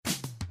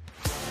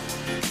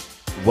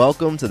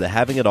Welcome to the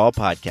Having It All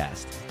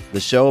podcast,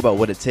 the show about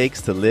what it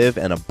takes to live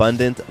an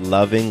abundant,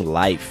 loving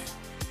life.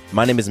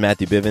 My name is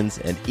Matthew Bivens,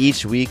 and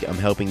each week I'm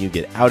helping you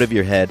get out of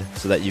your head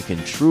so that you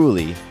can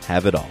truly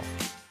have it all.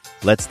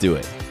 Let's do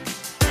it.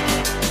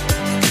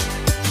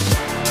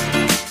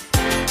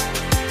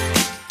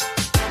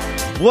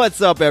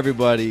 What's up,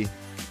 everybody?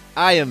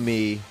 I am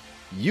me,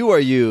 you are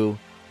you,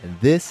 and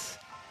this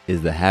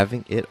is the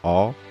Having It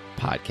All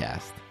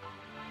podcast.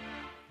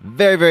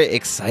 Very, very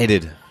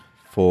excited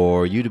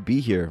for you to be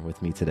here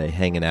with me today,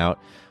 hanging out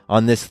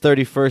on this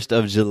 31st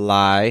of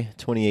July,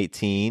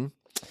 2018.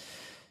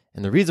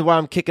 And the reason why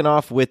I'm kicking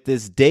off with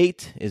this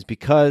date is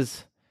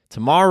because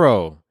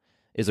tomorrow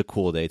is a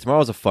cool day.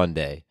 Tomorrow is a fun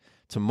day.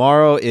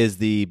 Tomorrow is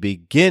the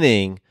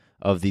beginning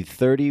of the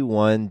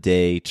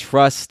 31-day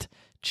Trust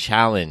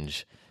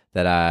Challenge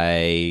that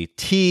I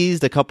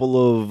teased a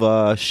couple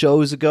of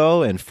shows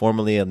ago and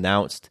formally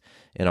announced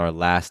in our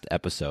last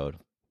episode.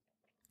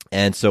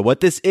 And so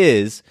what this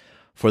is,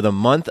 for the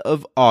month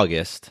of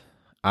August,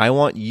 I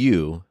want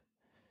you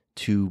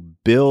to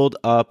build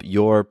up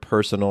your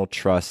personal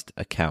trust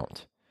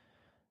account.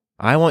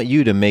 I want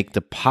you to make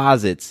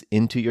deposits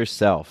into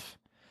yourself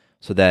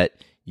so that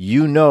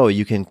you know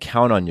you can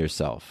count on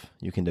yourself,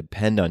 you can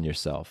depend on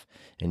yourself,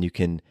 and you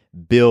can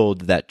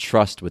build that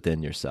trust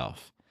within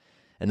yourself.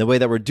 And the way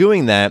that we're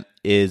doing that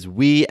is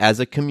we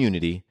as a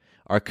community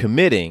are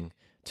committing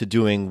to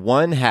doing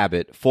one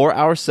habit for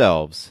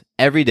ourselves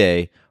every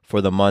day for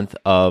the month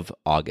of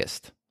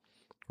August.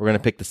 We're going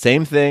to pick the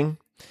same thing.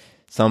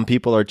 Some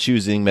people are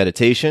choosing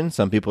meditation.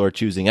 Some people are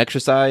choosing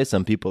exercise.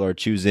 Some people are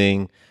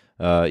choosing,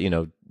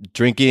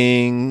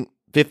 drinking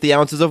 50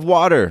 ounces of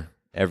water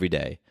every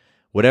day.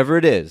 Whatever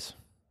it is,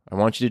 I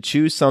want you to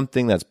choose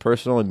something that's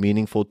personal and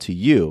meaningful to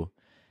you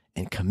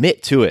and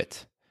commit to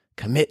it.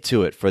 Commit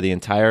to it for the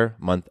entire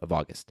month of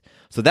August.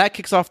 So that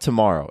kicks off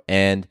tomorrow.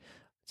 And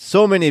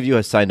so many of you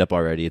have signed up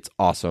already. It's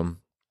awesome.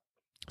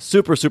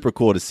 Super, super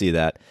cool to see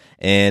that.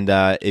 And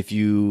if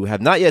you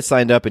have not yet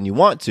signed up and you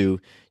want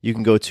to, you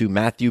can go to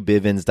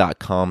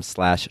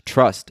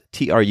matthewbivens.com/trust,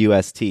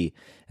 TRUST.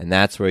 And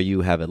that's where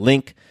you have a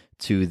link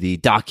to the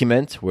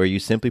document where you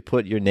simply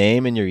put your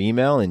name and your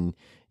email and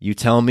you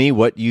tell me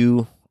what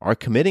you are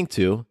committing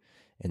to.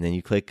 And then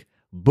you click,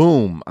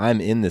 boom, I'm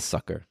in this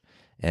sucker.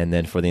 And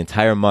then for the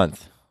entire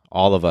month,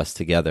 all of us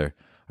together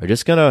are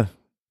just going to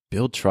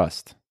build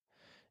trust.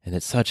 And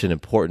it's such an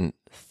important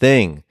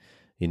thing.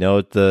 You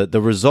know,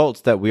 the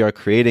results that we are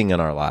creating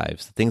in our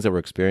lives, the things that we're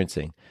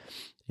experiencing,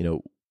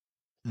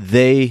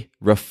 they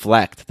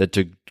reflect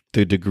the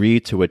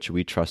degree to which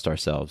we trust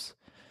ourselves.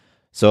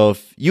 So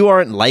if you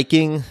aren't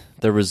liking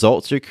the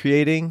results you're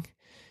creating,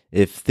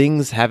 if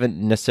things haven't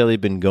necessarily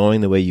been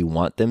going the way you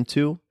want them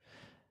to,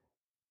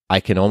 I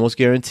can almost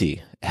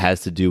guarantee it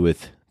has to do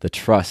with the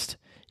trust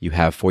you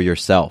have for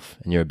yourself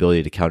and your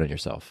ability to count on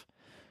yourself.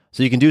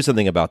 So you can do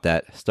something about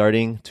that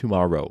starting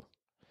tomorrow.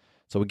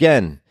 So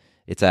again,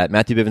 it's at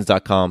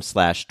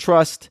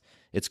matthewbivens.com/trust.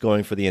 It's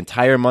going for the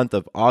entire month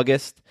of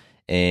August.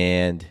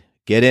 And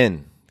get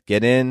in,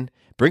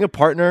 bring a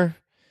partner.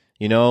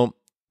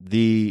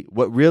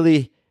 What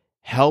really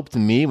helped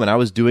me when I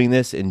was doing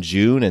this in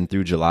June and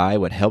through July,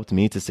 what helped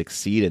me to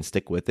succeed and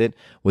stick with it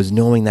was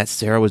knowing that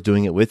Sarah was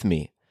doing it with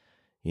me,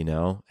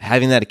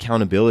 having that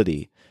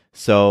accountability.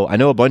 So I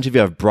know a bunch of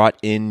you have brought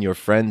in your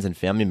friends and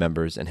family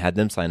members and had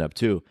them sign up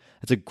too.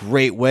 That's a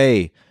great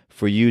way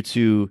for you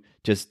to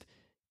just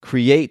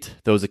create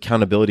those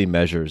accountability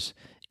measures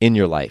in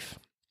your life.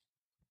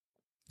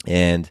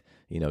 And,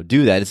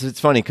 do that. It's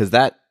funny because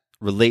that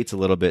relates a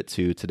little bit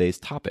to today's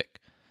topic.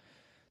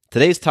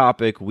 Today's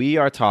topic, we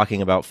are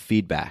talking about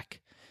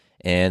feedback.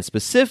 And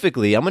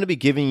specifically, I'm going to be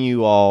giving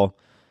you all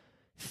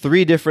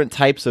 3 different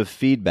types of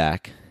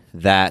feedback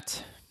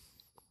that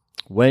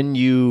when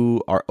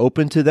you are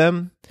open to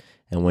them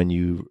and when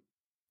you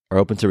are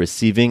open to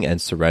receiving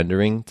and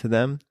surrendering to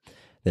them,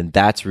 then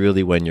that's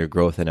really when your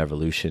growth and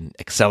evolution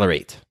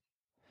accelerate.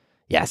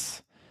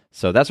 Yes.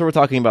 So that's what we're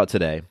talking about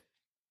today.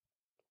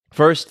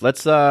 First,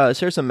 let's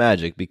share some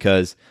magic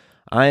because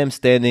I am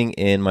standing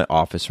in my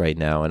office right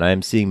now and I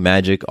am seeing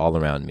magic all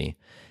around me.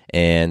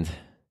 And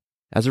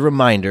as a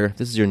reminder,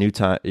 this is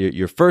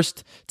your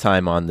first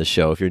time on the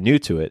show. If you're new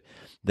to it,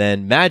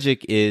 then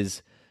magic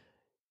is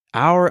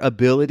our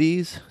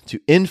abilities to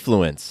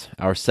influence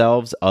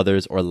ourselves,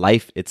 others, or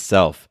life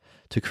itself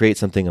to create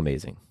something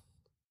amazing.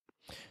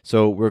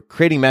 So we're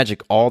creating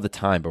magic all the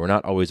time, but we're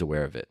not always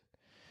aware of it.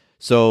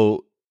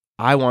 So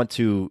I want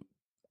to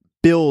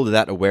build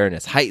that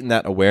awareness, heighten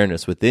that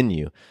awareness within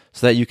you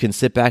so that you can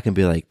sit back and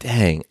be like,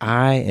 dang,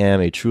 I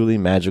am a truly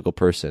magical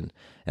person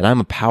and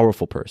I'm a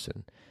powerful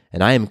person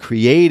and I am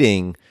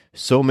creating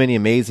so many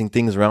amazing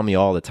things around me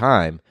all the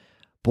time.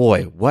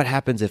 Boy, what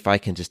happens if I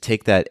can just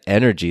take that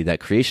energy, that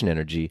creation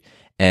energy,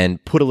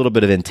 and put a little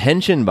bit of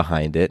intention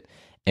behind it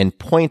and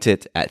point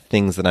it at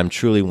things that I'm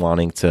truly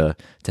wanting to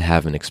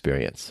have an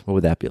experience? What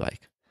would that be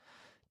like?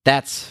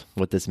 That's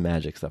what this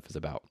magic stuff is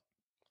about.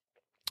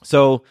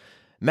 So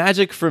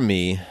magic for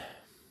me,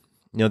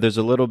 there's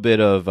a little bit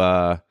of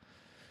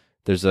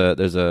there's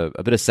a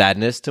bit of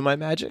sadness to my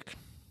magic.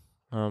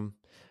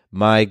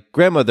 My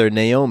grandmother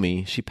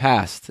Naomi, she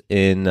passed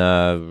in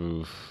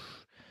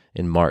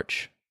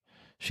March.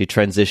 She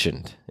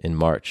transitioned in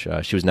March.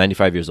 She was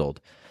 95 years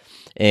old,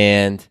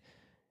 and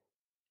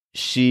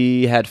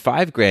she had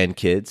 5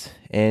 grandkids,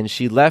 and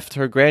she left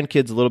her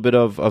grandkids a little bit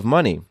of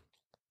money.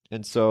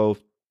 And so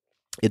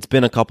it's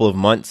been a couple of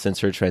months since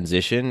her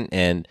transition,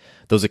 and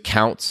those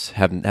accounts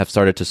have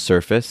started to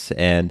surface,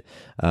 and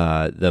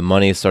the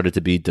money has started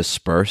to be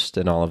dispersed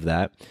and all of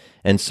that.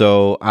 And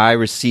so I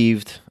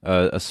received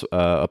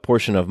a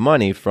portion of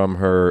money from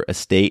her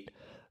estate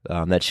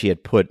that she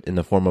had put in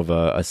the form of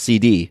a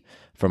CD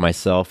for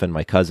myself and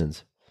my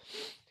cousins.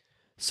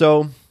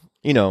 So,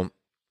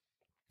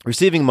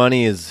 receiving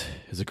money is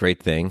a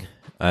great thing.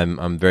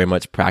 I'm very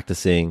much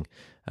practicing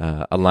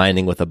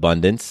aligning with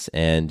abundance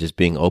and just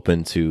being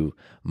open to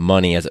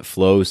money as it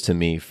flows to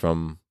me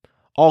from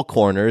all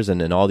corners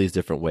and in all these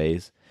different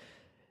ways.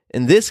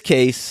 In this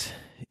case,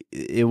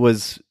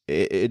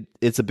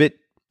 it's a bit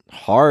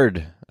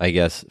hard, I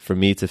guess, for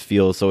me to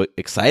feel so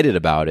excited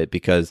about it,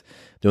 because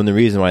the only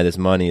reason why this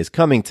money is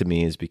coming to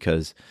me is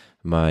because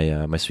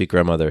my sweet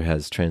grandmother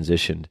has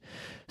transitioned.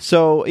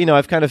 So,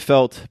 I've kind of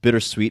felt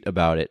bittersweet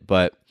about it,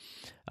 but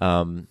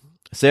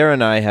Sarah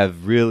and I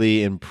have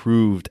really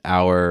improved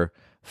our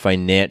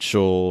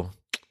financial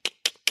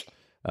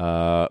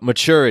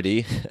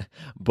maturity,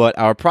 but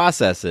our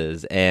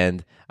processes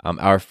and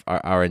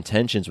our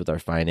intentions with our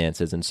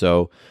finances. And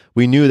so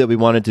we knew that we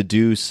wanted to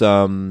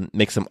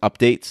make some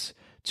updates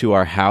to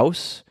our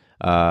house.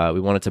 We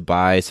wanted to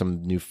buy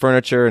some new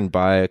furniture and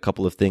buy a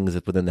couple of things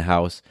within the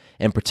house.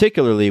 And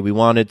particularly, we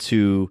wanted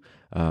to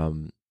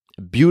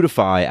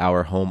beautify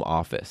our home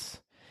office.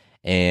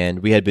 And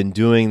we had been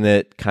doing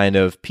that kind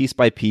of piece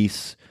by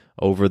piece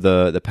over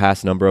the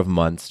past number of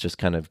months, just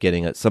kind of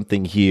getting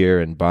something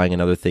here and buying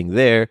another thing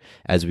there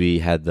as we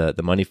had the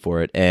money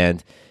for it.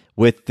 And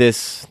with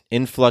this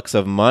influx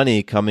of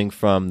money coming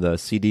from the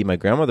CD my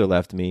grandmother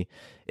left me,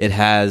 it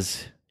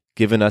has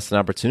given us an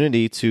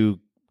opportunity to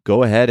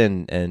go ahead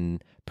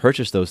and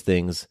purchase those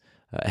things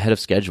ahead of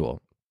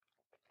schedule.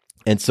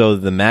 And so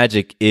the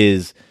magic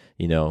is,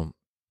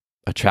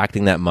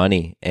 attracting that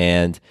money.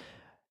 And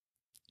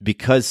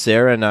because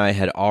Sarah and I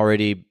had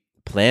already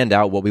planned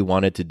out what we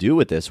wanted to do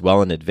with this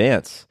well in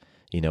advance,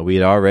 we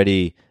had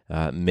already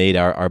made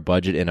our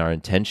budget and our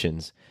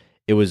intentions.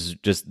 It was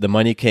just the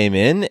money came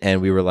in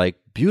and we were like,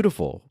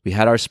 beautiful. We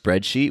had our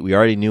spreadsheet. We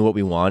already knew what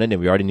we wanted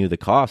and we already knew the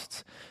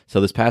costs. So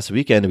this past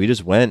weekend, we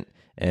just went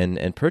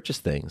and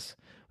purchased things.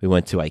 We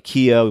went to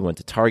IKEA, we went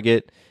to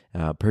Target,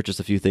 purchased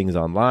a few things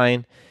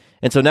online.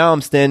 And so now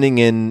I'm standing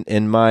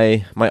in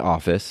my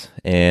office,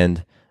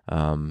 and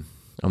I'm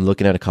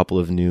looking at a couple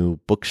of new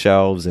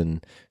bookshelves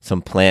and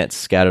some plants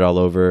scattered all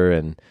over,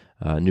 and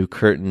new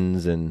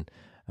curtains, and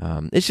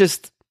it's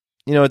just,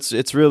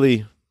 it's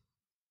really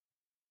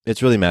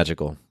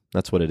magical.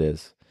 That's what it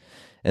is.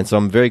 And so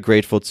I'm very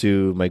grateful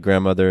to my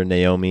grandmother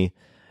Naomi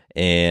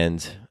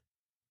and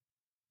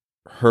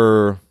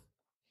her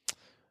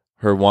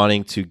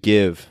wanting to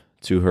give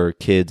to her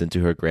kids and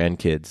to her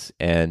grandkids,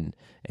 and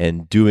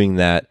doing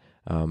that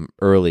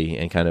early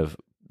and kind of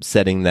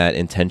setting that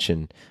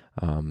intention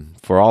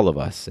for all of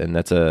us. And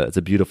it's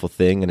a beautiful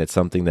thing, and it's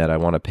something that I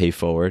want to pay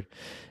forward.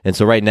 And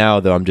so right now,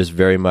 though, I'm just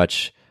very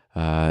much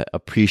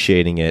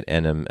appreciating it,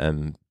 and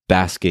I'm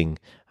basking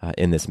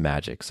in this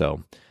magic.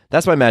 So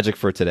that's my magic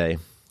for today.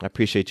 I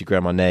appreciate you,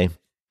 Grandma Nay.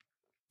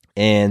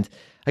 And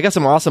I got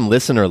some awesome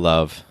listener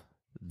love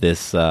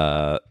this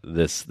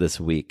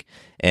week.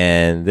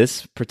 And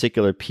this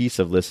particular piece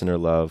of listener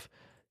love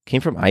came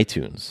from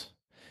iTunes.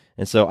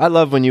 And so I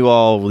love when you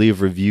all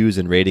leave reviews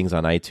and ratings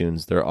on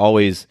iTunes. They're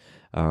always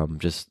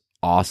just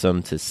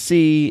awesome to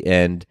see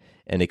and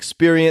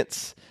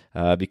experience,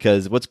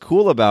 because what's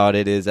cool about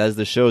it is, as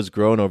the show's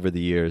grown over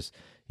the years,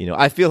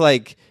 I feel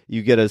like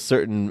you get a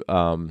certain,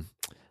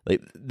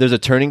 there's a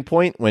turning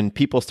point when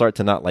people start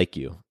to not like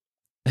you.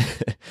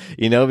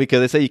 Because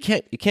they say you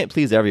can't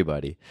please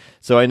everybody.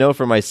 So I know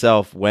for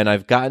myself, when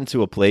I've gotten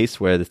to a place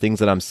where the things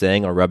that I'm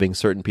saying are rubbing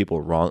certain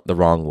people the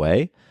wrong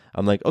way,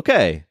 I'm like,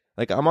 okay,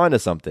 like I'm onto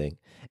something.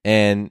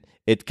 And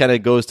it kind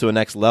of goes to a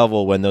next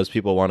level when those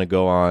people want to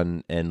go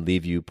on and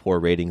leave you poor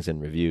ratings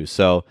and reviews.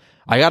 So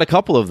I got a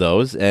couple of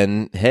those,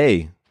 and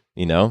hey,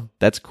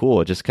 that's cool.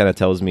 It just kind of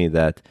tells me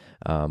that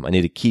I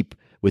need to keep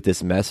with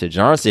this message.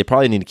 And honestly,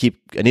 I need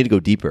to go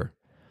deeper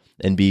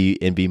and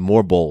be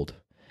more bold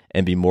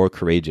and be more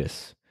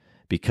courageous,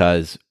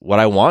 because what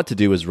I want to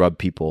do is rub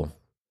people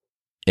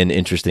in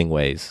interesting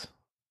ways.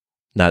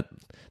 Not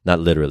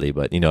literally,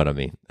 but you know what I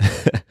mean.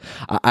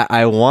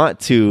 I want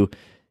to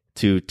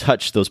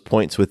touch those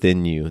points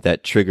within you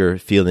that trigger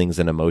feelings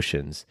and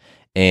emotions.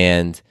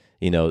 And,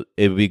 it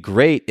would be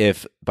great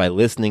if by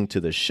listening to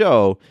the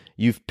show,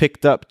 you've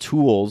picked up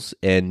tools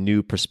and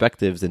new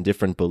perspectives and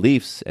different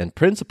beliefs and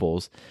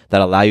principles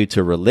that allow you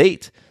to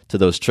relate to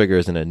those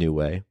triggers in a new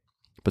way.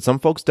 But some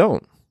folks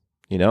don't.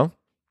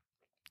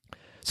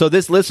 So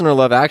this listener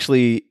love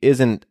actually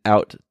isn't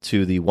out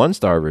to the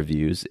 1-star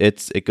reviews.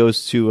 It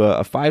goes to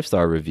a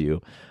 5-star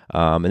review,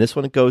 and this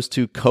one goes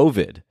to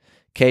COVID,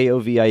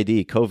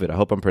 COVID, COVID. I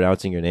hope I'm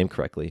pronouncing your name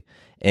correctly.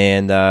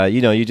 And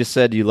you just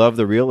said you love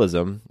the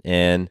realism,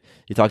 and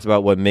you talked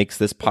about what makes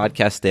this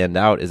podcast stand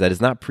out is that it's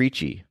not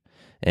preachy,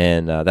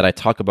 and that I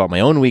talk about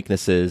my own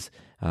weaknesses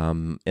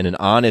in an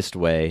honest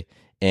way,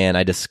 and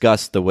I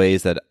discuss the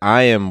ways that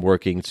I am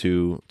working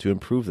to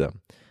improve them.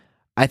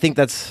 I think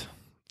that's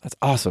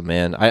awesome,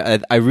 man.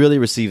 I really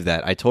receive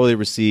that. I totally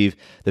receive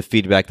the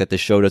feedback that the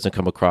show doesn't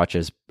come across.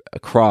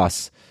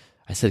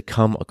 I said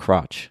come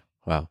across.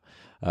 Wow,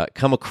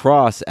 come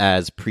across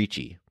as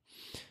preachy.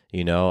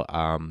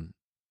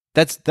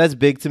 That's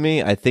big to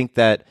me. I think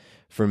that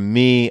for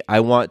me,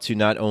 I want to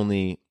not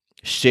only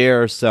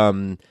share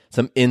some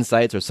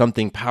insights or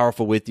something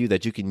powerful with you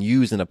that you can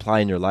use and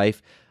apply in your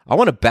life. I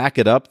want to back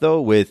it up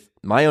though with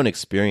my own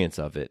experience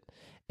of it.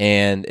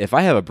 And if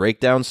I have a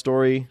breakdown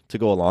story to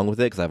go along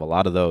with it, because I have a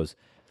lot of those,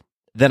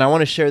 then I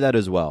want to share that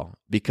as well.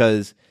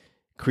 Because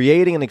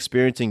creating and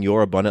experiencing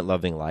your abundant,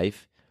 loving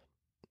life,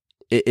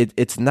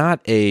 it's not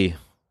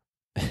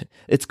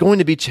it's going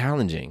to be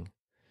challenging,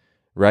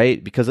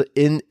 right? Because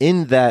in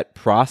that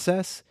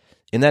process,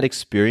 in that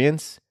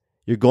experience,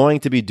 you're going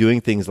to be doing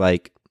things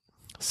like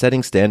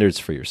setting standards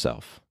for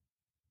yourself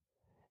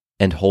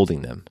and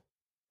holding them.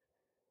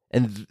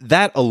 And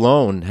that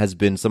alone has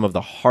been some of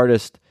the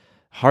hardest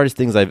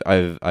things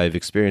I've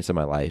experienced in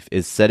my life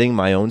is setting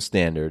my own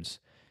standards,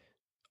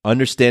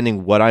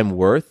 understanding what I'm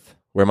worth,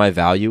 where my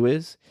value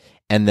is,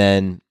 and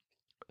then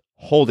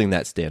holding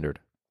that standard.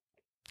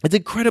 It's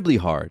incredibly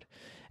hard.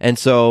 And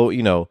so,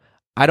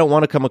 I don't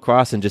want to come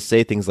across and just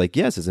say things like,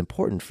 yes, it's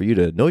important for you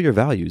to know your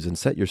values and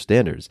set your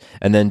standards,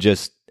 and then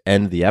just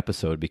end the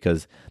episode,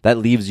 because that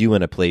leaves you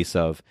in a place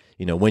of,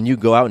 when you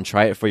go out and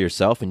try it for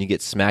yourself and you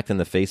get smacked in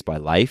the face by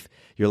life,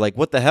 you're like,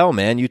 what the hell,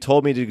 man? You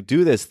told me to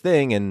do this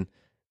thing and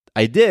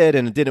I did,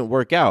 and it didn't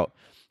work out.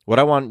 What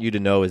I want you to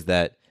know is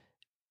that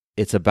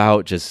it's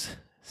about just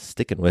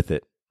sticking with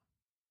it,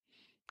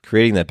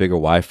 creating that bigger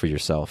why for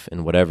yourself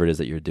in whatever it is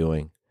that you're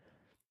doing,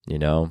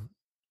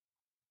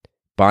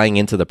 buying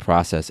into the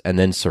process and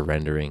then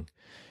surrendering,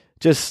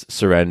 just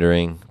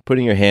surrendering,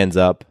 putting your hands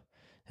up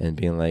and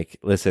being like,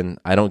 listen,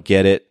 I don't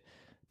get it,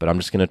 but I'm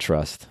just going to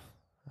trust.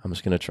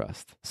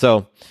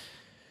 So,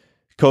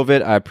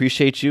 COVID, I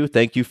appreciate you.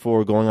 Thank you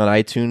for going on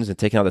iTunes and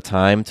taking out the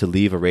time to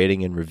leave a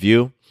rating and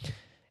review.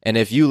 And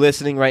if you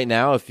listening right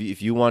now, if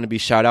you want to be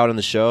shout out on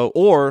the show,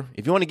 or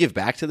if you want to give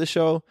back to the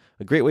show,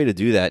 a great way to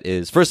do that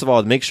is, first of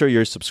all, make sure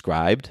you're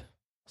subscribed.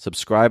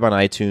 Subscribe on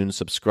iTunes,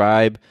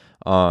 subscribe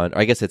on,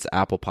 I guess it's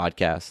Apple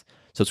Podcasts.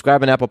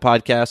 Subscribe on Apple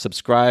Podcasts,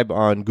 subscribe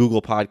on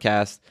Google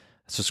Podcasts,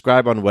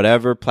 subscribe on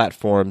whatever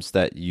platforms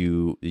that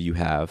you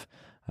have.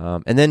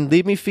 And then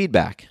leave me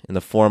feedback in the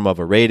form of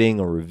a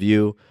rating or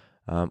review.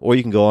 Or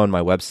you can go on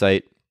my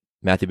website,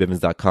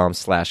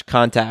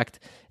 MatthewBivens.com/contact,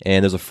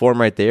 and there's a form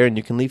right there, and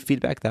you can leave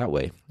feedback that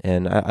way.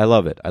 And I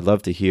love it. I'd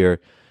love to hear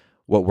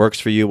what works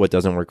for you, what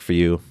doesn't work for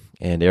you,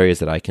 and areas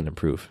that I can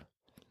improve.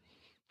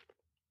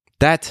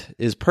 That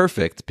is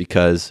perfect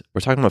because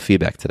we're talking about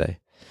feedback today.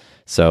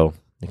 So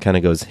it kind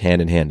of goes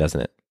hand in hand,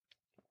 doesn't it?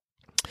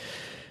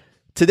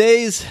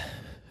 Today's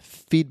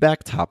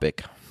feedback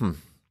topic.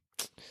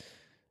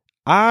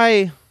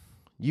 I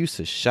used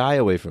to shy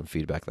away from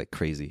feedback like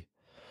crazy.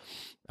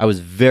 I was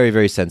very,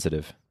 very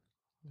sensitive.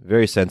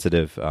 Very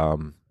sensitive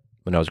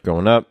when I was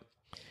growing up.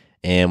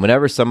 And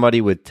whenever somebody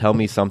would tell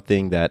me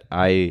something that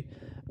I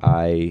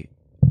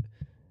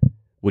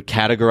would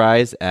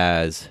categorize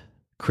as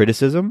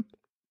criticism,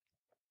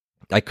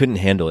 I couldn't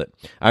handle it.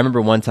 I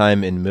remember one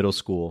time in middle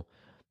school,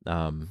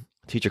 a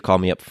teacher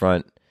called me up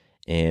front,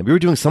 and we were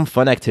doing some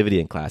fun activity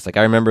in class. Like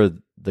I remember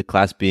the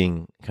class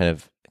being kind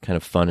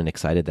of fun and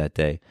excited that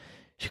day.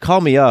 She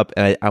called me up,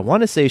 and I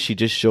want to say she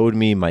just showed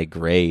me my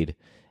grade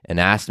and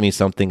asked me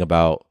something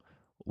about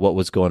what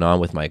was going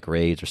on with my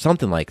grades or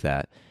something like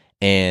that.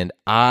 And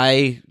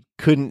I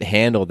couldn't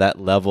handle that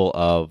level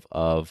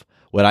of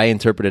what I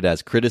interpreted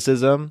as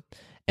criticism,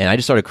 and I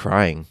just started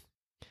crying.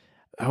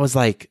 I was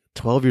like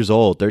 12 years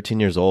old,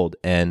 13 years old,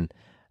 and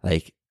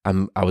like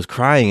I was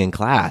crying in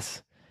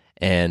class.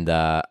 And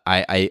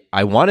I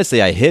want to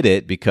say I hid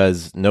it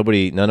because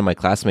none of my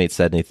classmates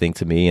said anything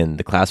to me, and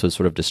the class was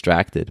sort of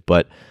distracted.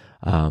 But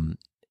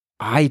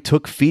I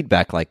took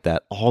feedback like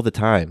that all the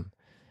time.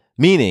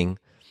 Meaning,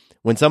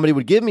 when somebody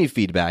would give me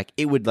feedback,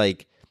 it would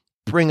like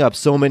bring up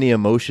so many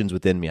emotions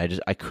within me.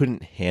 I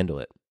couldn't handle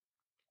it.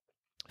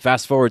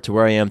 Fast forward to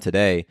where I am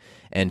today,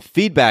 and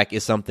feedback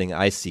is something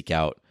I seek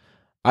out.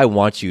 I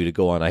want you to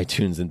go on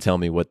iTunes and tell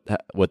me what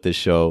this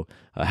show,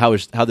 how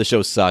the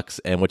show sucks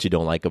and what you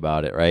don't like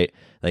about it, right?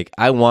 Like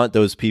I want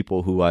those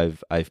people who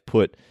I've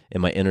put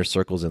in my inner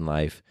circles in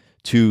life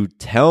to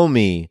tell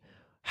me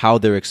how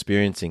they're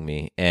experiencing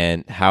me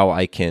and how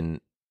I can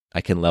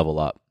level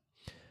up.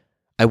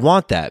 I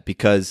want that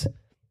because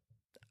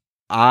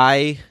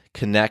I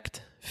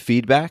connect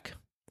feedback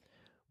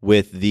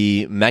with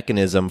the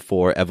mechanism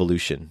for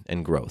evolution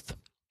and growth.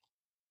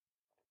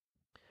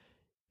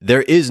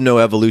 there is no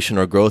evolution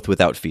or growth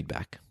without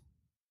feedback.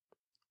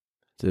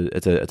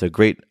 It's a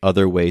great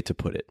other way to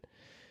put it.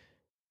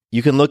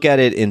 You can look at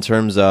it in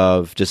terms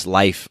of just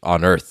life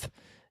on Earth,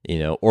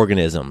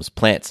 organisms,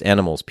 plants,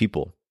 animals,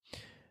 people.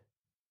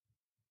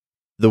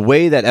 The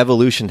way that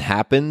evolution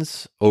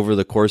happens over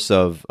the course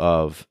of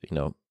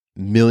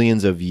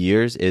millions of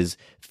years is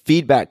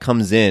feedback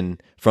comes in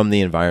from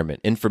the environment.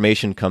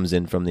 Information comes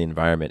in from the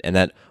environment, and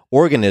that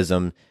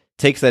organism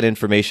takes that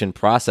information,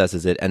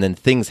 processes it, and then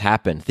things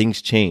happen, things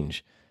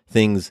change,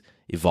 things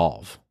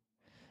evolve.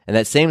 And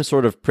that same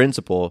sort of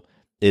principle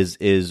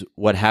is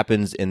what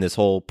happens in this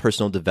whole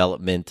personal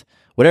development,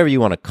 whatever you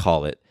want to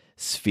call it,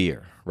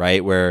 sphere,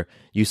 right? Where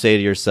you say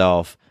to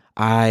yourself,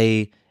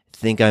 I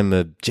think I'm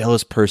a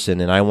jealous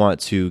person and I want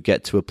to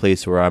get to a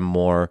place where I'm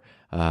more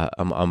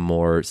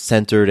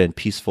centered and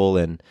peaceful,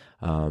 and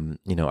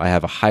I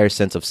have a higher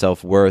sense of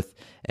self-worth.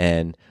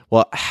 And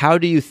well, how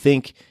do you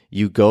think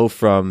you go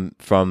from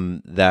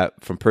person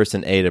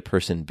A to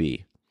person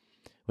B?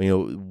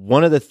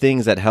 One of the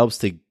things that helps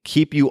to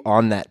keep you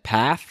on that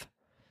path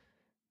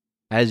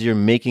as you're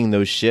making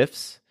those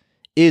shifts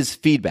is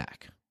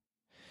feedback.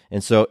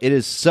 And so it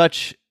is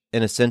such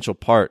an essential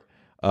part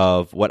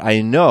of what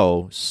I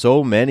know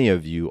so many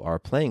of you are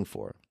playing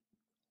for.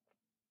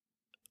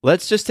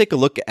 Let's just take a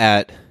look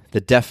at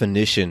the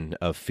definition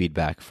of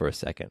feedback for a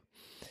second.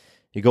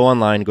 You go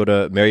online, go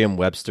to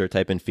Merriam-Webster,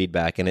 type in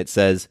feedback, and it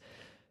says,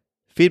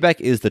 feedback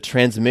is the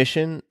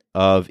transmission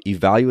of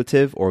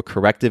evaluative or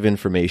corrective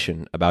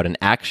information about an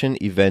action,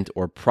 event,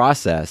 or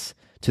process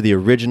to the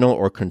original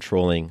or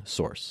controlling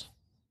source.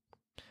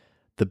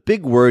 The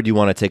big word you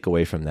want to take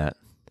away from that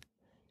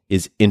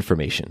is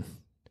information.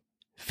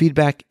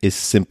 Feedback is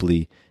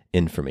simply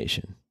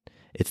information.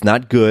 It's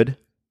not good.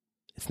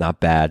 It's not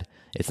bad.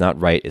 It's not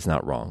right. It's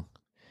not wrong.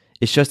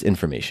 It's just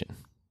information.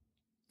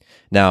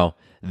 Now,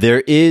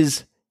 there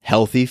is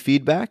healthy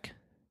feedback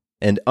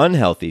and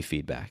unhealthy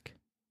feedback,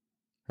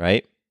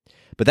 right?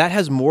 But that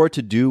has more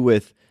to do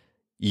with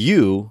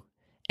you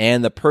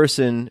and the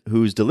person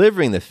who's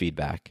delivering the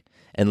feedback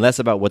and less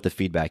about what the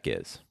feedback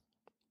is.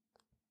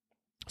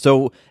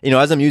 So,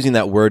 as I'm using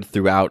that word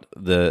throughout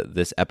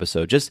this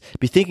episode, just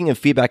be thinking of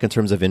feedback in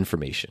terms of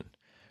information,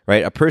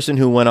 right? A person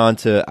who went on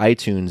to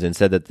iTunes and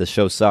said that the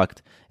show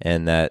sucked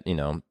and that,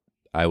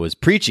 I was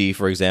preachy,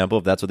 for example,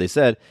 if that's what they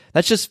said,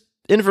 that's just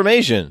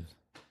information,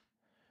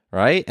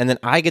 right? And then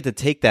I get to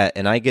take that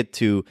and I get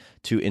to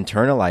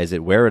internalize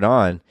it, wear it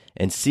on,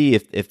 and see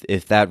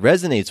if that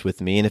resonates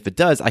with me. And if it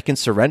does, I can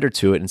surrender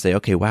to it and say,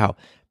 okay, wow,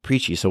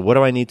 preachy. So what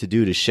do I need to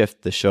do to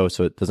shift the show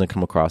so it doesn't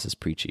come across as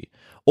preachy?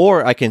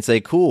 Or I can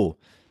say, cool,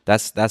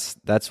 that's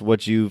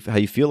how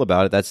you feel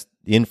about it. That's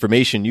the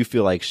information you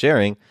feel like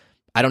sharing.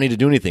 I don't need to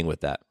do anything with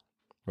that,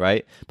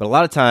 right? But a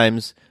lot of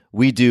times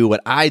we do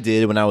what I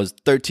did when I was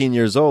 13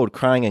 years old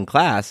crying in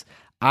class.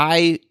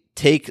 I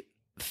take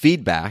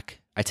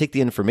feedback, I take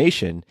the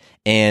information,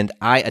 and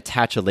I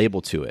attach a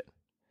label to it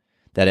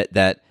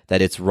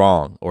that it's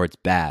wrong or it's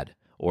bad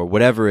or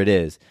whatever it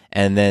is.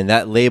 And then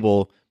that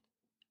label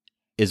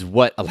is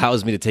what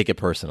allows me to take it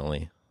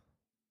personally.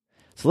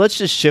 So let's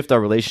just shift our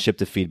relationship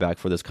to feedback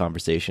for this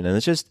conversation, and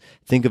let's just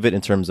think of it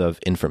in terms of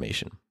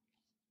information.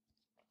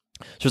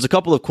 So there's a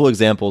couple of cool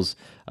examples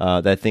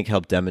that I think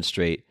help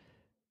demonstrate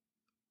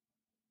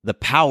the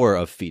power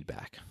of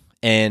feedback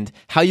and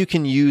how you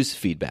can use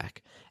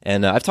feedback.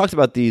 And I've talked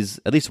about these,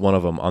 at least one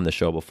of them, on the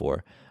show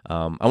before.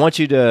 I want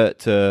you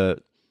to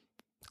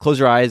close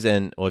your eyes,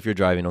 and if you're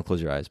driving, don't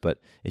close your eyes, but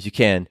if you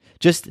can,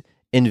 just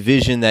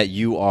envision that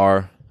you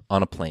are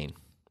on a plane,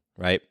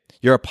 right?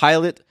 You're a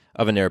pilot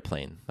of an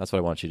airplane. That's what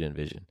I want you to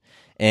envision.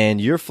 And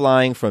you're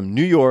flying from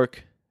New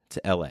York to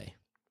LA.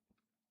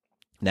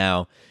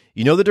 Now,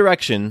 you know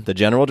the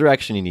general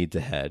direction you need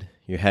to head.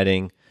 You're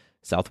heading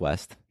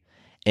southwest.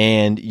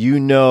 And you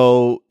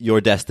know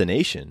your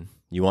destination.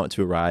 You want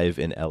to arrive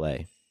in LA.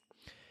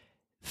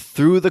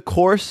 Through the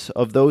course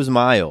of those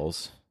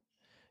miles,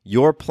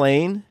 your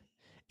plane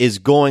is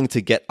going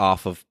to get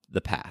off of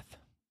the path.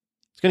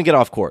 It's going to get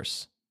off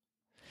course.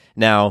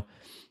 Now,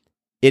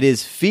 it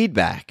is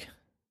feedback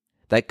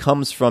that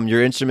comes from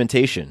your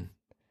instrumentation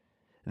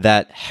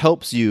that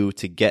helps you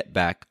to get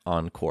back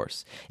on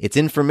course. It's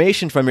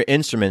information from your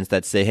instruments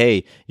that say,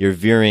 hey, you're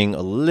veering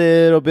a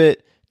little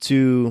bit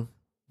to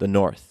the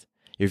north.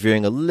 You're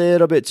veering a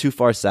little bit too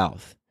far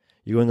south.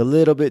 You're going a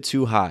little bit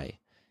too high.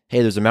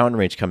 Hey, there's a mountain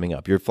range coming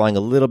up. You're flying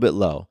a little bit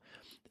low.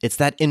 It's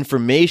that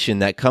information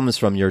that comes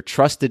from your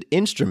trusted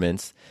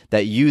instruments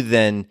that you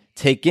then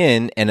take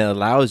in, and it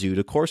allows you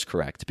to course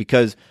correct.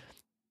 Because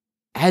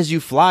as you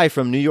fly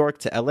from New York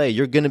to LA,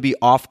 you're going to be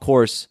off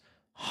course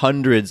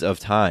hundreds of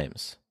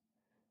times.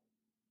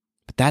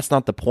 But that's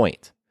not the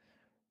point,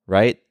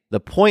 right? The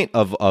point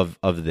of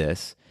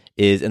this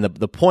is, and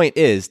the point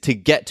is to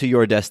get to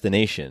your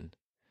destination.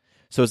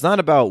 So it's not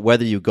about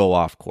whether you go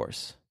off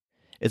course.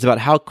 It's about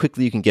how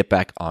quickly you can get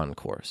back on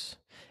course.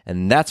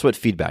 And that's what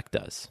feedback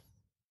does.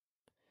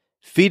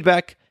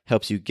 Feedback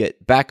helps you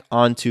get back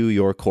onto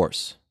your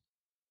course.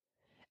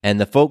 And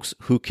the folks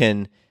who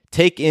can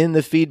take in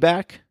the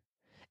feedback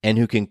and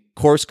who can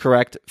course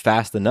correct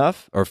faster,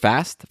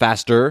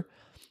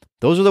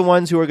 those are the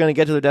ones who are going to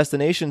get to their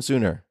destination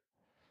sooner.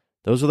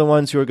 Those are the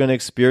ones who are going to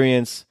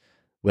experience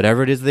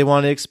whatever it is they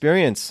want to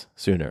experience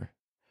sooner.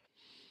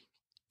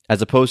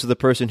 As opposed to the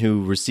person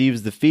who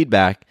receives the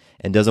feedback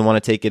and doesn't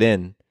want to take it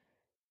in.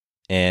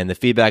 And the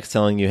feedback's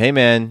telling you, hey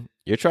man,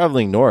 you're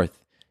traveling north.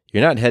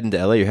 You're not heading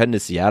to LA, you're heading to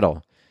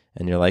Seattle.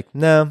 And you're like,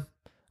 no,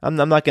 I'm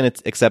not going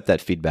to accept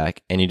that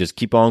feedback. And you just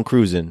keep on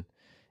cruising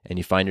and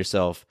you find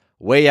yourself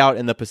way out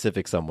in the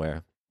Pacific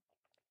somewhere.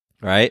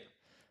 Right?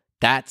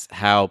 That's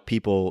how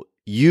people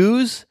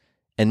use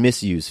and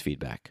misuse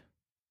feedback.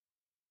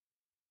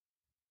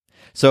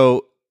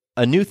 So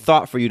a new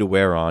thought for you to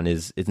wear on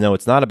is no,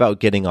 it's not about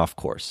getting off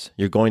course.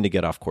 You're going to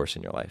get off course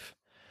in your life.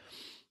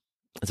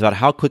 It's about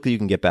how quickly you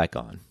can get back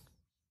on.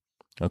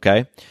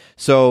 Okay?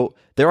 So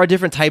there are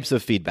different types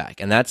of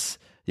feedback, and that's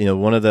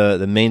one of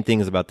the main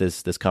things about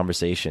this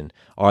conversation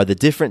are the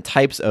different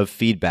types of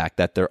feedback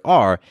that there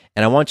are,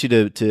 and I want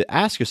you to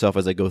ask yourself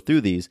as I go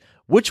through these,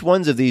 which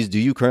ones of these do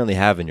you currently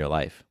have in your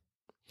life?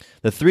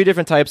 The three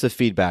different types of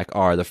feedback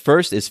are, the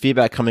first is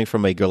feedback coming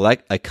from a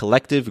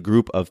collective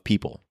group of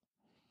people.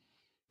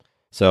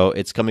 So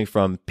it's coming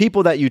from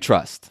people that you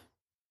trust.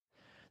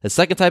 The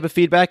second type of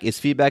feedback is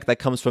feedback that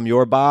comes from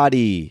your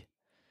body.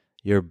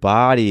 Your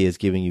body is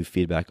giving you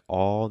feedback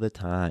all the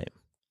time.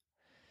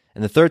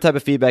 And the third type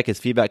of feedback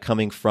is feedback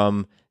coming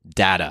from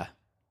data.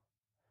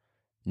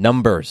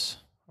 Numbers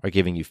are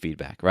giving you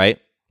feedback, right?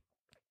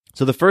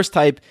 So the first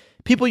type,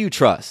 people you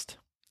trust,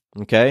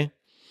 okay?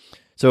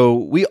 So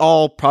we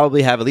all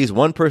probably have at least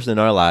one person in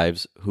our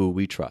lives who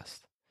we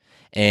trust.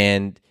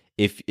 And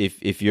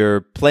if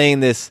you're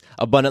playing this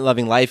abundant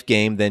loving life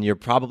game, then you're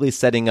probably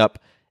setting up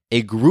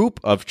a group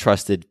of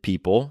trusted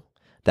people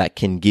that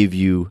can give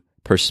you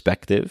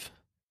perspective,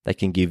 that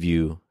can give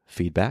you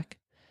feedback,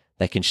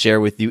 that can share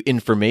with you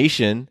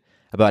information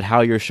about how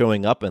you're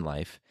showing up in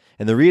life.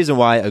 And the reason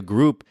why a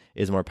group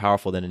is more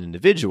powerful than an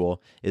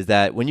individual is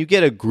that when you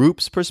get a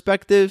group's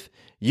perspective,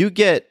 you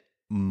get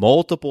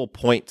multiple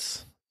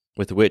points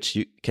with which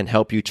you can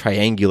help you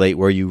triangulate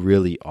where you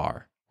really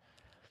are.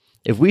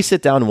 If we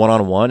sit down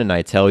one-on-one and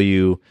I tell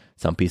you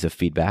some piece of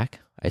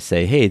feedback, I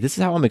say, hey, this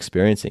is how I'm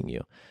experiencing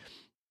you.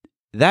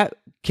 That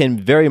can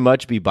very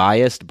much be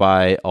biased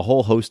by a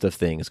whole host of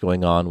things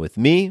going on with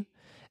me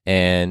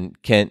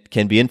and can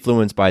be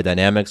influenced by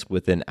dynamics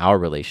within our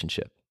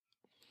relationship.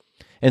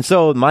 And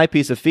so my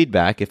piece of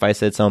feedback, if I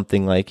said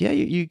something like, yeah,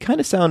 you kind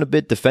of sound a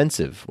bit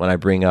defensive when I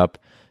bring up,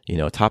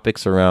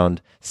 topics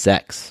around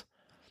sex.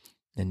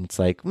 And it's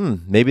like,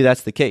 maybe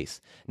that's the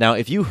case. Now,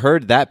 if you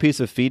heard that piece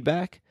of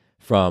feedback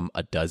from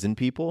a dozen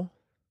people,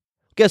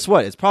 guess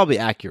what? It's probably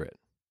accurate,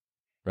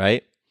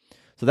 right?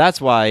 So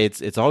that's why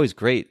it's always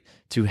great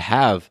to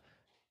have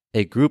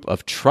a group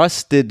of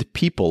trusted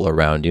people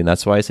around you. And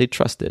that's why I say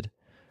trusted,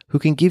 who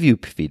can give you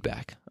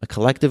feedback, a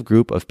collective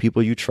group of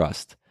people you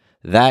trust.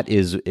 That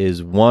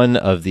is one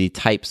of the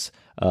types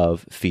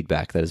of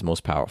feedback that is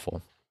most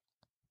powerful.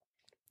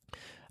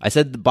 I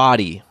said the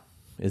body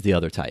is the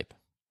other type.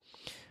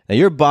 Now,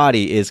 your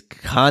body is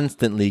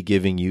constantly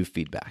giving you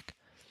feedback.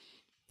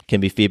 It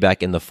can be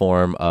feedback in the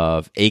form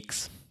of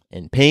aches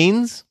and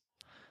pains.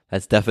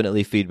 That's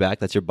definitely feedback.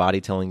 That's your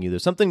body telling you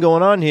there's something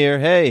going on here.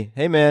 Hey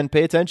man,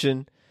 pay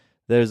attention.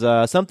 There's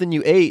something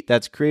you ate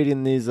that's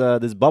creating these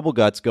bubble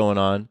guts going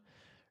on,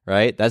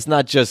 right? That's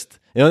not just,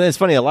 it's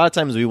funny. A lot of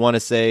times we want to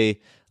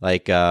say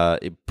like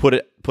put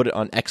it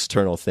on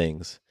external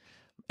things.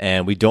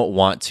 And we don't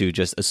want to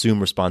just assume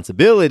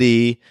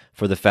responsibility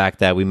for the fact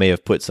that we may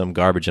have put some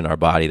garbage in our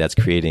body that's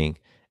creating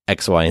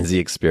X, Y, and Z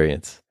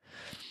experience.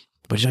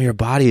 But your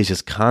body is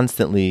just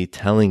constantly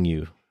telling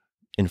you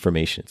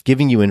information. It's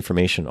giving you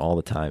information all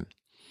the time.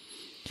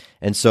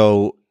 And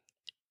so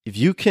if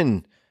you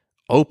can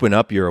open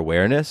up your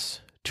awareness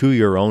to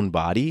your own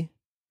body,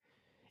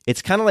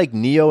 it's kind of like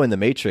Neo in the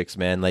Matrix,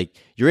 man. Like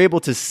you're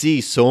able to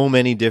see so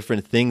many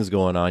different things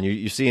going on.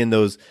 You're seeing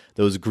those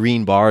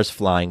green bars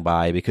flying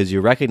by because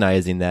you're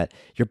recognizing that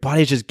your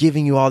body is just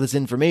giving you all this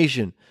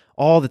information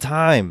all the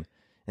time.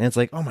 And it's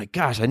like, oh my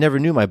gosh, I never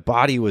knew my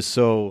body was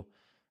so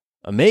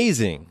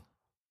amazing.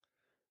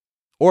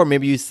 Or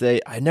maybe you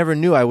say, I never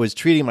knew I was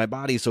treating my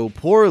body so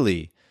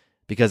poorly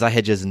because I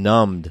had just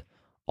numbed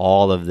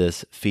all of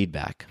this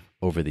feedback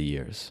over the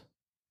years.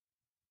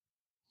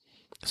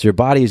 So your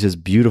body is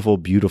just beautiful,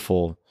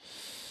 beautiful,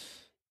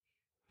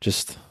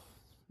 just,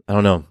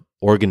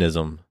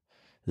 organism.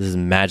 This is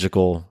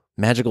magical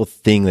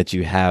thing that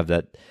you have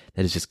that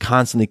is just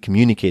constantly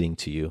communicating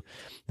to you.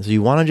 And so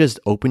you want to just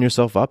open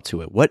yourself up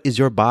to it. What is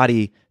your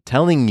body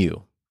telling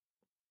you?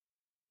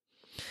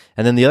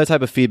 And then the other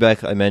type of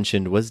feedback I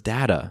mentioned was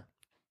data.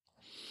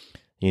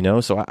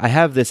 So I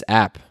have this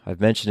app. I've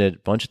mentioned it a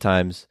bunch of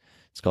times.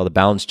 It's called the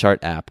Balance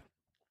Chart app.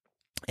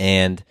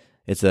 And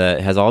it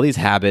has all these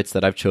habits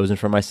that I've chosen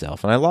for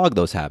myself, and I log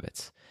those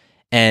habits.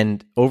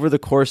 And over the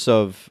course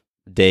of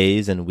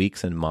days and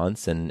weeks and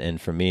months,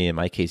 and for me, in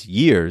my case,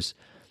 years,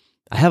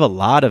 I have a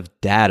lot of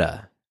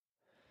data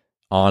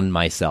on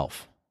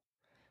myself.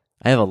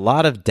 I have a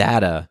lot of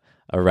data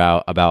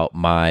about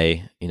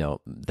my,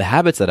 the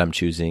habits that I'm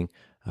choosing,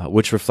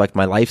 which reflect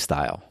my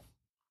lifestyle.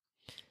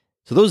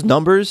 So those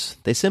numbers,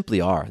 they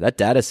simply are. That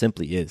data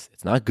simply is.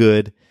 It's not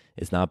good.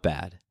 It's not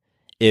bad.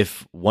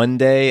 If one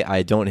day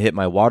I don't hit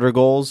my water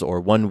goals,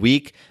 or 1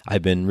 week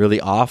I've been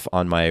really off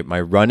on my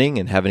running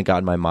and haven't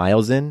gotten my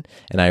miles in,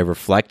 and I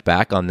reflect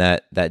back on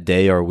that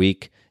day or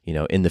week,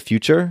 in the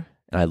future,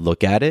 and I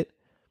look at it,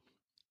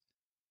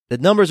 the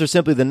numbers are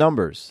simply the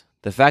numbers.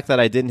 The fact that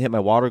I didn't hit my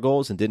water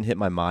goals and didn't hit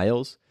my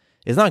miles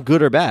is not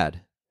good or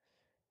bad.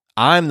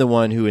 I'm the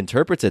one who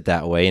interprets it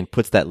that way and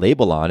puts that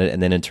label on it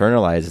and then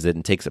internalizes it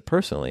and takes it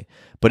personally.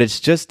 But it's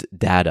just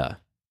data.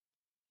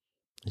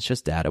 It's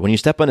just data. When you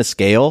step on a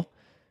scale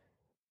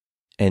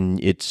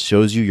and it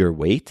shows you your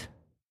weight,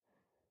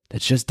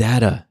 that's just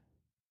data.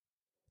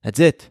 That's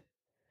it.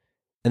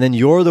 And then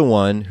you're the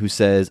one who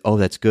says, oh,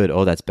 that's good.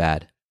 Oh, that's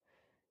bad.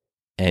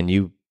 And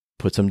you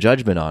put some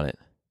judgment on it.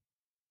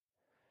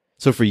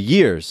 So for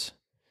years,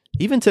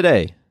 even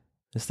today,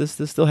 this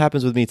still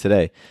happens with me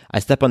today. I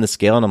step on the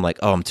scale and I'm like,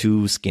 oh, I'm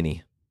too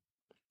skinny.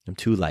 I'm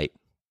too light.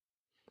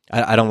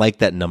 I don't like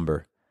that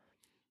number.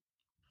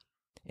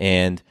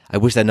 And I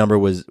wish that number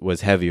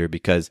was heavier,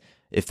 because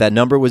if that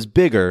number was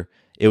bigger,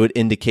 it would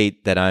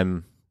indicate that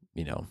I'm,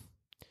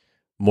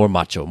 more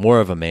macho, more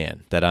of a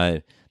man, that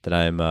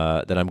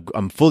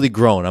I'm fully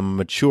grown. I'm a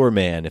mature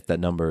man if that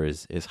number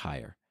is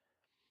higher.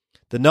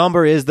 The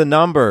number is the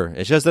number.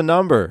 It's just a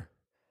number.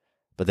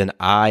 But then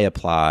I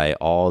apply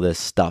all this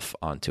stuff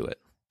onto it.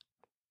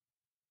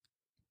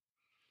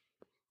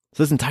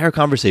 So this entire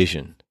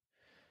conversation,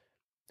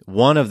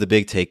 one of the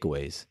big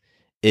takeaways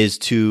is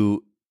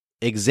to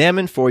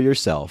examine for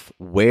yourself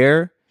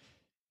where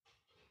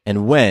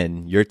and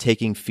when you're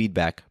taking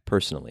feedback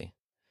personally,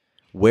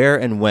 where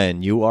and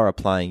when you are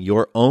applying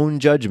your own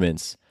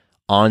judgments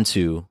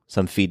onto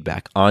some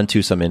feedback,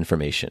 onto some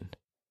information.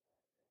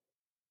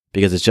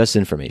 Because it's just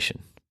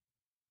information.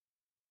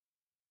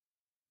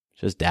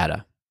 It's just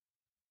data.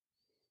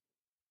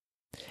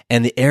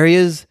 And the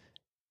areas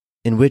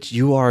in which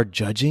you are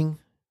judging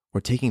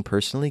or taking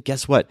personally,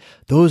 guess what?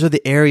 Those are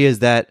the areas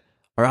that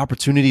are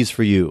opportunities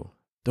for you.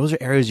 Those are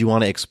areas you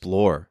want to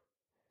explore.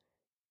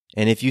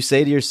 And if you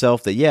say to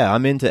yourself that, yeah,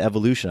 I'm into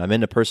evolution, I'm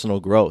into personal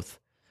growth,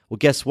 well,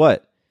 guess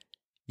what?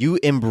 You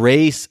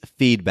embrace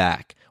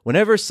feedback.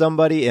 Whenever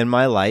somebody in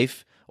my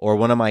life or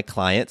one of my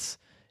clients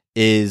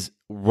is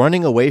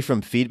running away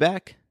from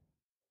feedback,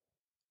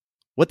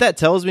 what that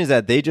tells me is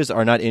that they just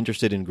are not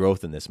interested in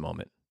growth in this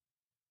moment.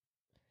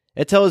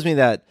 It tells me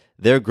that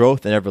their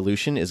growth and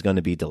evolution is going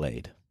to be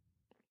delayed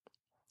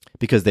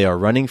because they are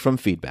running from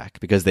feedback,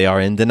 because they are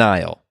in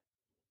denial.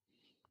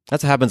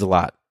 That's what happens a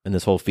lot in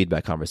this whole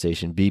feedback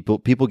conversation.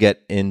 People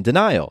get in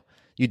denial.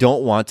 You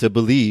don't want to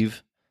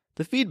believe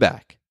the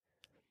feedback.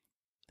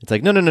 It's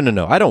like, no.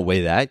 I don't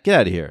weigh that. Get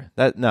out of here.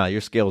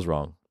 Your scale's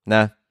wrong.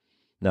 No.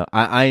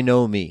 I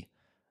know me.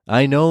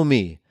 I know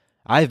me.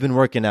 I've been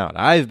working out.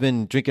 I've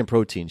been drinking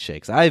protein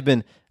shakes.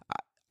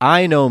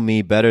 I know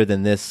me better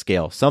than this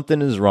scale.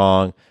 Something is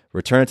wrong.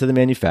 Return it to the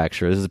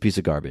manufacturer. This is a piece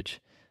of garbage.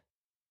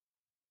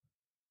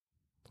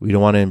 We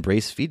don't want to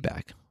embrace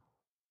feedback.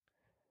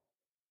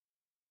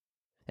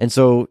 And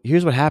so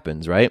here's what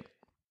happens, right?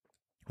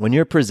 When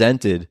you're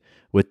presented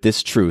with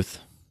this truth,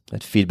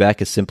 that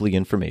feedback is simply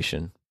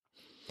information,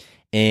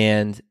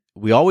 and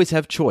we always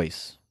have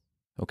choice,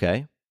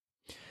 okay?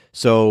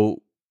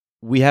 So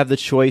we have the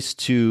choice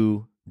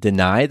to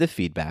deny the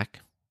feedback,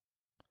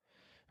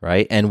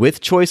 right? And with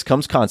choice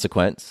comes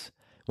consequence.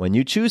 When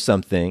you choose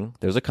something,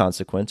 there's a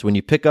consequence. When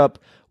you pick up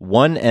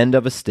one end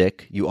of a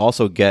stick, you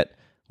also get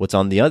what's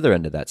on the other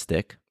end of that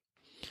stick.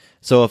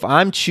 So if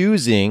I'm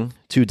choosing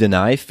to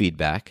deny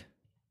feedback,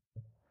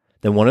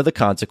 then one of the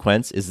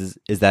consequences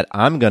is that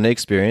I'm going to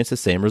experience the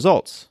same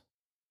results.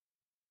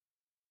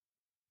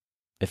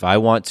 If I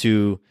want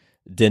to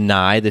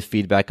deny the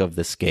feedback of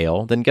the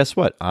scale, then guess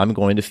what? I'm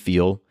going to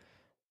feel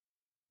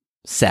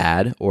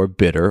sad or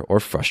bitter or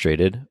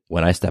frustrated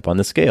when I step on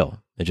the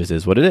scale. It just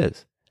is what it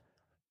is.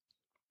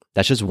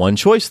 That's just one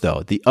choice,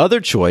 though. The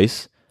other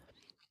choice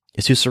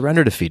is to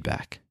surrender to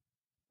feedback.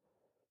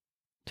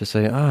 To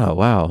say, oh,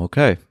 wow,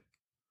 okay.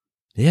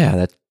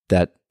 Yeah,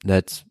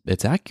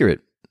 it's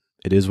accurate.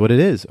 It is what it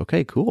is.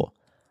 Okay, cool.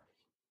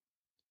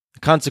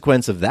 The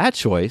consequence of that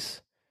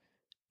choice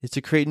is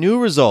to create new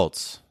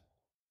results,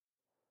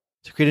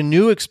 to create a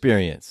new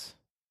experience.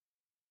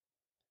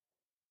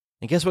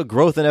 And guess what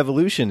growth and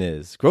evolution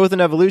is? Growth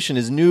and evolution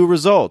is new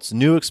results,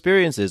 new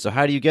experiences. So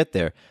how do you get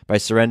there? By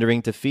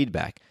surrendering to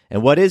feedback.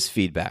 And what is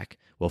feedback?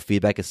 Well,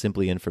 feedback is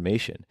simply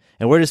information.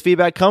 And where does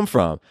feedback come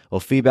from? Well,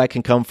 feedback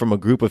can come from a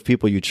group of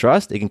people you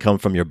trust. It can come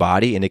from your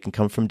body, and it can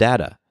come from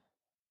data.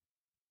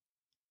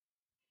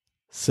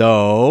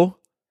 So,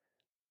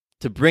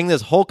 to bring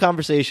this whole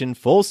conversation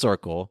full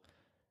circle,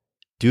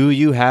 do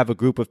you have a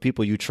group of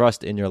people you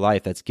trust in your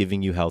life that's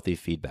giving you healthy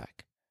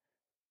feedback?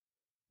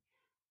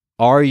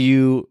 Are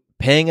you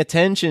paying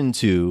attention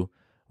to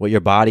what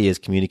your body is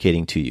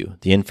communicating to you,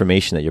 the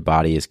information that your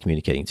body is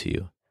communicating to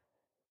you?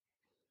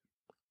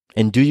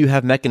 And do you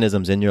have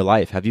mechanisms in your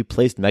life? Have you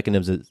placed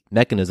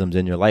mechanisms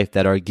in your life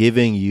that are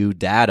giving you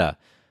data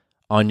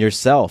on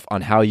yourself,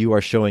 on how you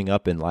are showing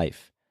up in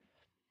life?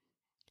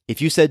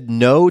 If you said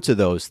no to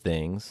those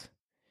things,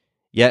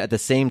 yet at the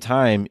same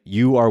time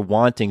you are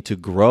wanting to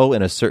grow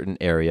in a certain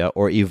area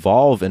or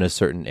evolve in a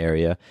certain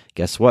area,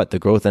 guess what? The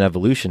growth and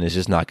evolution is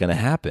just not going to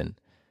happen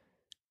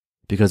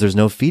because there's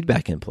no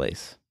feedback in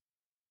place.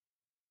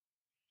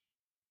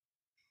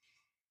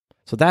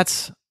 So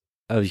that's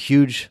a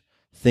huge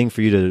thing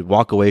for you to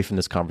walk away from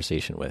this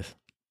conversation with.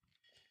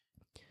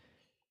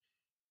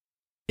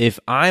 If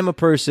I'm a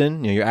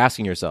person, you're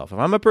asking yourself, if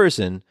I'm a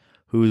person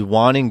who's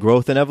wanting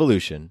growth and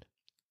evolution,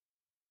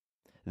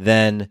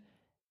 then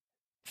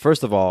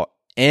first of all,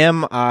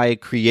 am I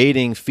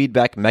creating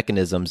feedback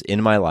mechanisms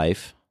in my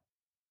life?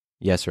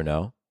 Yes or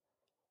no?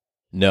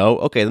 No?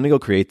 Okay, let me go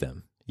create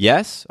them.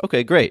 Yes?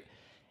 Okay, great.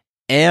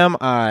 Am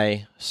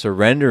I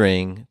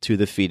surrendering to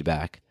the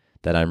feedback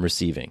that I'm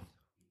receiving?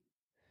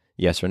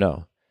 Yes or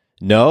no?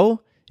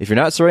 No? If you're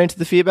not surrendering to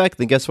the feedback,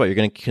 then guess what? You're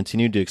going to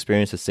continue to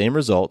experience the same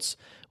results,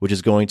 which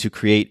is going to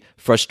create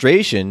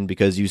frustration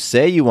because you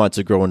say you want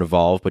to grow and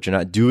evolve, but you're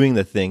not doing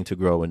the thing to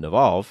grow and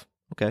evolve.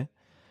 Okay.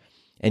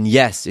 And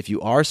yes, if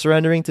you are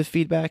surrendering to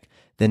feedback,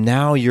 then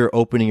now you're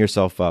opening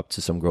yourself up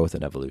to some growth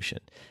and evolution.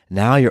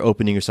 Now you're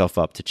opening yourself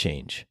up to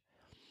change.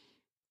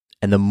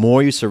 And the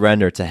more you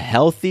surrender to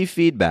healthy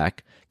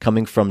feedback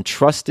coming from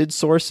trusted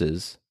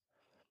sources,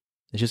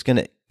 it's just going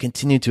to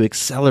continue to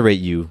accelerate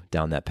you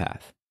down that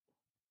path.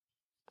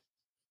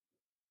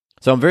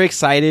 So I'm very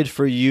excited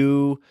for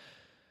you,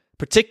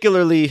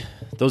 particularly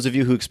those of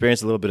you who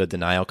experienced a little bit of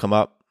denial come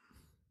up,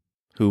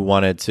 who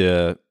wanted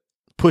to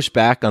push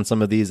back on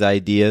some of these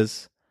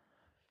ideas.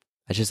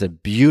 It's just a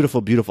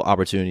beautiful, beautiful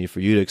opportunity for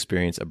you to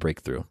experience a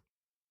breakthrough.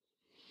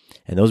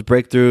 And those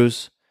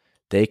breakthroughs,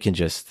 they can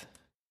just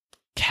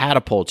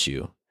catapult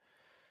you.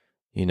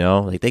 You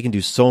know, like they can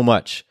do so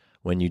much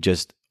when you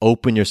just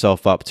open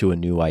yourself up to a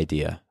new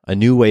idea, a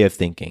new way of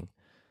thinking.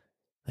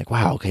 Like,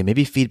 wow, okay,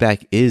 maybe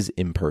feedback is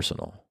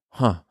impersonal.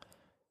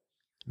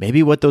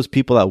 Maybe what those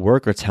people at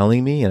work are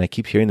telling me, and I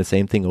keep hearing the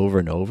same thing over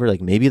and over,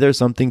 like maybe there's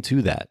something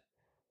to that.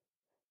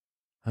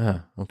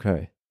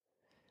 Okay.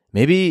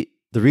 Maybe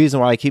the reason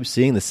why I keep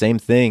seeing the same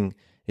thing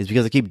is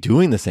because I keep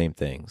doing the same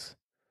things.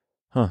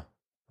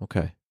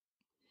 Okay.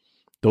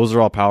 Those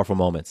are all powerful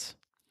moments.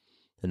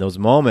 And those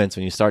moments,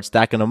 when you start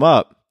stacking them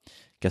up,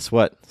 guess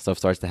what? Stuff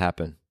starts to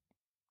happen.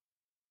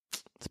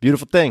 It's a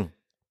beautiful thing.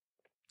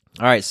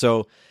 All right,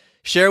 so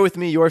share with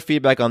me your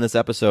feedback on this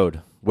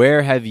episode.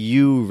 Where have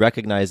you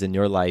recognized in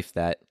your life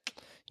that,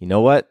 you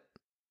know what?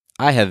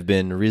 I have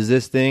been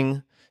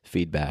resisting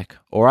feedback,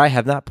 or I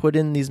have not put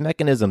in these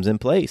mechanisms in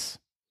place.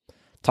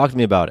 Talk to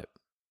me about it.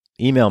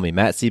 Email me,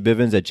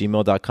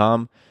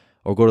 mattcbivens@gmail.com,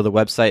 or go to the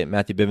website,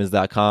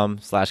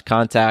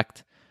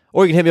 matthewbivens.com/contact,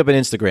 or you can hit me up on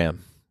Instagram,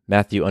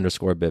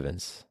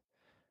 Matthew_Bivens.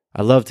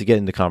 I love to get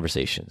into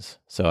conversations,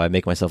 so I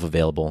make myself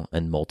available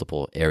in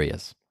multiple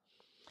areas.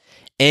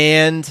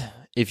 And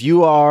if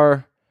you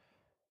are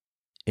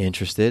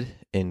interested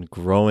in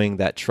growing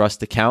that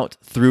trust account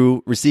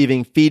through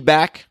receiving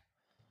feedback,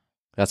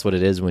 that's what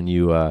it is when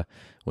you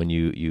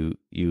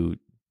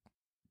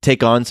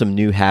take on some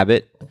new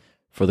habit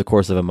for the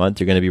course of a month.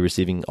 You're going to be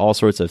receiving all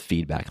sorts of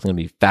feedback. It's going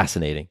to be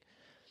fascinating.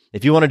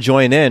 If you want to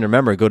join in,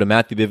 remember, go to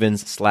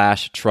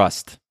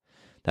matthewbivens/trust.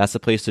 That's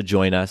the place to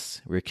join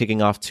us. We're kicking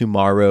off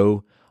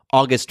tomorrow,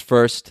 August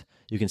 1st.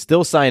 You can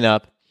still sign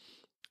up.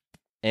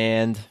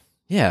 And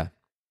yeah,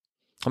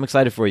 I'm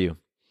excited for you.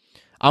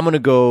 I'm going to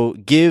go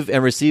give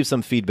and receive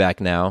some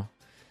feedback now.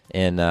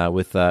 And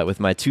with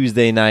my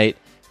Tuesday night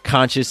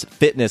conscious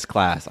fitness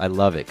class. I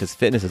love it because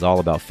fitness is all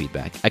about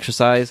feedback.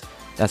 Exercise,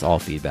 that's all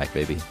feedback,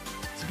 baby.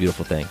 It's a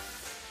beautiful thing.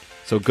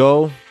 So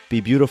go,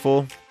 be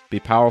beautiful, be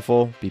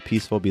powerful, be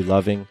peaceful, be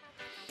loving.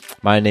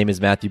 My name is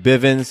Matthew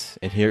Bivens,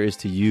 and here is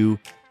to you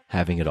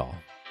having it all.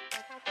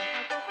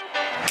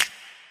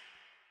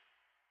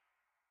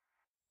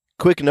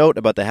 Quick note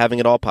about the Having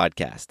It All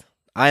podcast.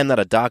 I am not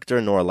a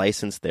doctor nor a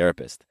licensed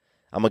therapist.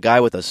 I'm a guy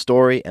with a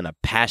story and a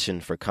passion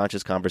for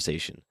conscious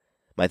conversation.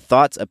 My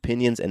thoughts,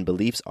 opinions, and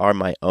beliefs are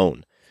my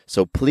own.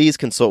 So please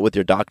consult with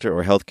your doctor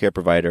or healthcare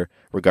provider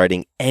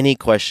regarding any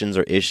questions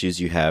or issues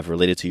you have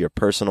related to your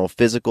personal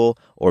physical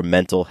or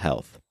mental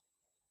health.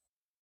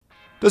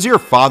 Does your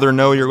father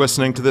know you're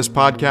listening to this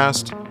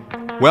podcast?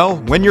 Well,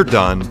 when you're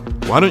done,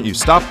 why don't you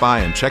stop by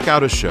and check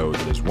out a show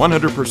that is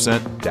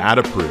 100%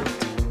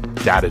 dad-approved,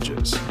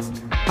 Dadages.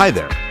 Hi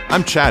there,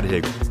 I'm Chad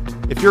Higgle.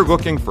 If you're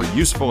looking for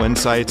useful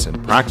insights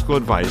and practical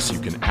advice you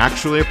can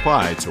actually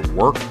apply to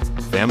work,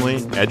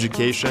 family,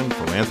 education,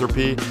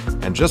 philanthropy,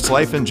 and just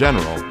life in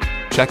general,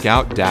 check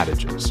out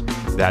Dadages.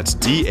 That's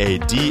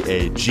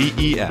Dadages,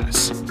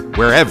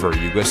 wherever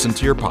you listen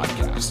to your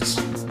podcasts.